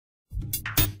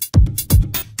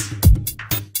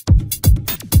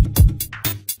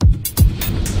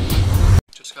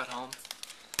just got home.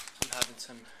 I'm having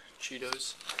some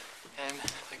Cheetos, and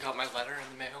I got my letter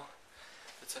in the mail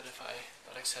that said if I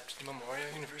got accepted to Memorial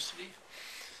University.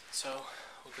 So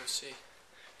we'll go see.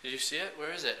 Did you see it?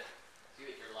 Where is it? You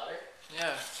get your letter?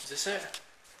 Yeah. Is this it?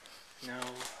 No.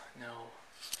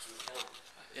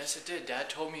 Yes, it did. Dad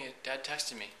told me. Dad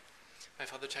texted me. My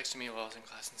father texted me while I was in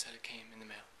class and said it came in the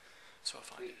mail. So I'll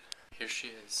find it. Here she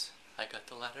is. I got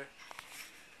the letter.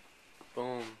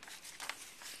 Boom.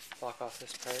 Block off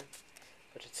this part.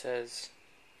 But it says,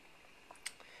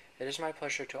 "It is my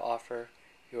pleasure to offer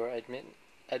your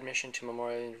admission to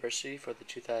Memorial University for the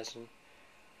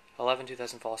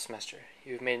 2011-2000 fall semester.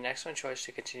 You have made an excellent choice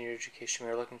to continue your education.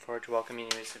 We are looking forward to welcoming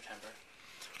you in September."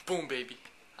 Boom, baby.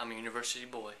 I'm a university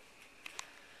boy.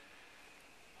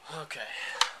 Okay.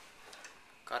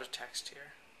 Got a text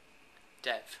here.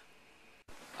 Dev.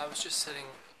 I was just sitting,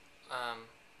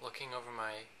 looking over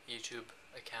my YouTube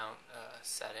account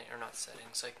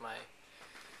like my,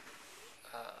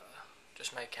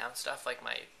 just my account stuff, like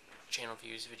my channel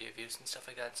views, video views, and stuff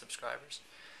like that, and subscribers.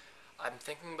 I'm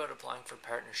thinking about applying for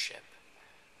partnership,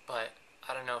 but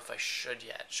I don't know if I should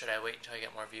yet. Should I wait until I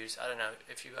get more views? I don't know.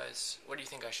 If you guys, what do you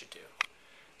think I should do?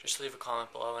 Just leave a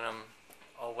comment below, and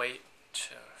I'll wait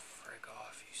to frig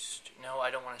off. No, I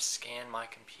don't want to scan my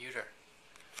computer.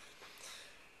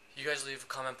 You guys leave a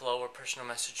comment below or personal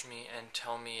message me and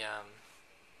tell me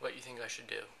what you think I should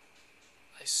do.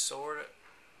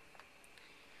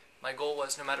 My goal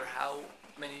was, no matter how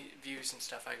many views and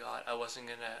stuff I got, I wasn't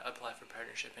gonna apply for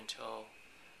partnership until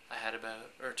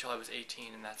until I was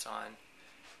 18, and that's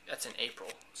in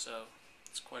April, so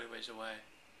it's quite a ways away.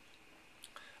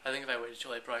 I think if I waited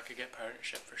till April, I could get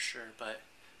partnership for sure, but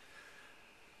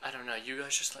I don't know. You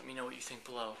guys just let me know what you think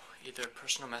below. Either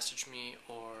personal message me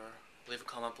or leave a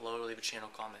comment below or leave a channel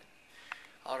comment.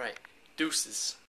 Alright, deuces.